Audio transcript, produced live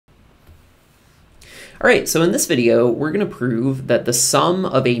All right, so in this video, we're going to prove that the sum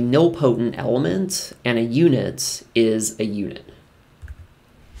of a nilpotent element and a unit is a unit.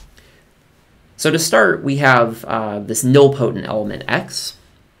 So to start, we have this nilpotent element x,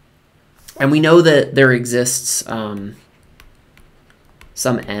 and we know that there exists some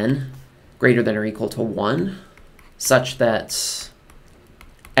n greater than or equal to 1, such that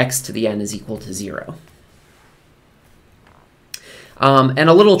x to the n is equal to 0. And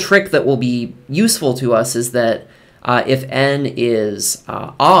a little trick that will be useful to us is that if n is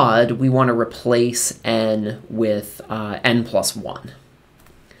odd, we want to replace n with n plus 1,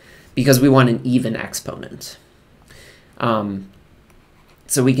 because we want an even exponent.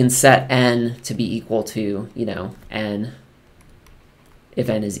 So we can set n to be equal to, n if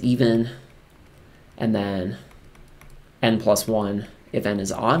n is even, and then n plus 1 if n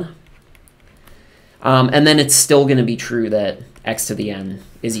is odd. And then it's still going to be true that x to the n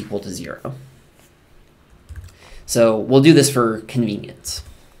is equal to 0. So we'll do this for convenience.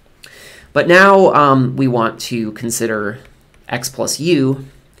 But now we want to consider x plus u.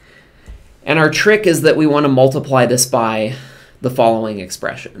 And our trick is that we want to multiply this by the following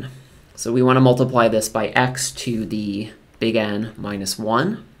expression. So we want to multiply this by x to the big N minus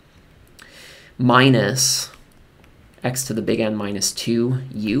 1 minus x to the big N minus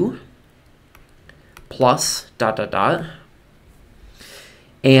 2u plus ...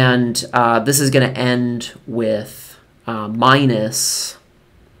 And this is going to end with minus,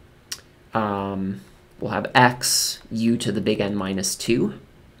 we'll have x u to the big N minus 2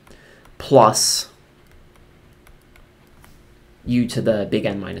 plus u to the big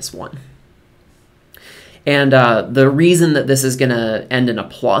N minus 1. And the reason that this is going to end in a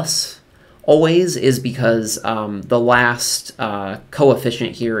plus always is because the last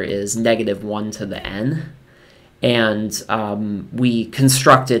coefficient here is negative 1 to the n. And we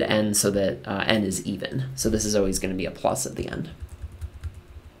constructed n so that n is even. So this is always going to be a plus at the end.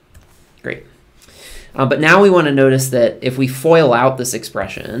 Great. But now we want to notice that if we FOIL out this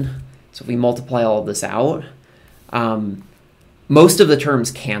expression, so if we multiply all of this out, most of the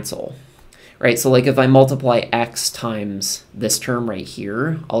terms cancel. Right? So like if I multiply x times this term right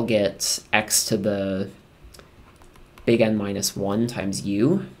here, I'll get x to the big N minus 1 times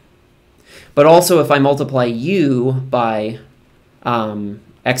u. But also if I multiply u by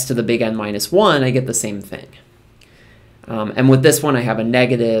x to the big N minus 1, I get the same thing. And with this one, I have a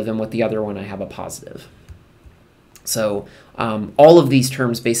negative, and with the other one, I have a positive. So all of these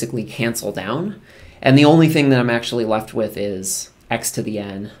terms basically cancel down, and the only thing that I'm actually left with is x to the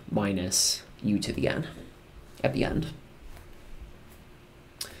n minus u to the n at the end.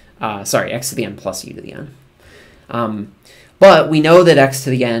 Sorry, x to the n plus u to the n. But we know that x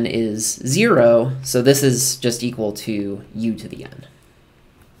to the n is 0, so this is just equal to u to the n.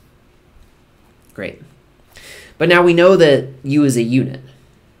 Great. But now we know that u is a unit.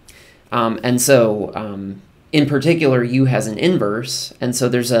 And so in particular, u has an inverse, and so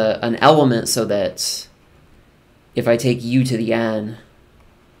there's an element so that if I take u to the n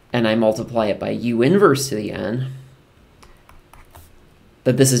and I multiply it by u inverse to the n,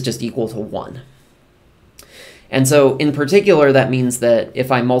 that this is just equal to 1. And so in particular, that means that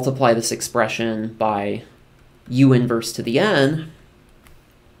if I multiply this expression by u inverse to the n,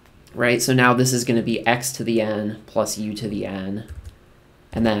 right, so now this is going to be x to the n plus u to the n,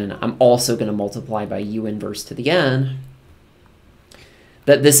 and then I'm also going to multiply by u inverse to the n,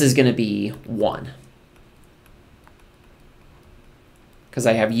 that this is going to be 1. Because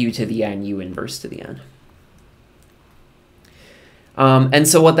I have u to the n, u inverse to the n. And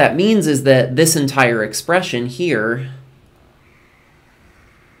so what that means is that this entire expression here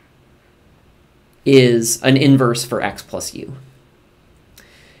is an inverse for x plus u.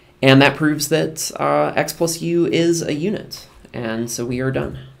 And that proves that x plus u is a unit. And so we are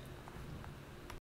done.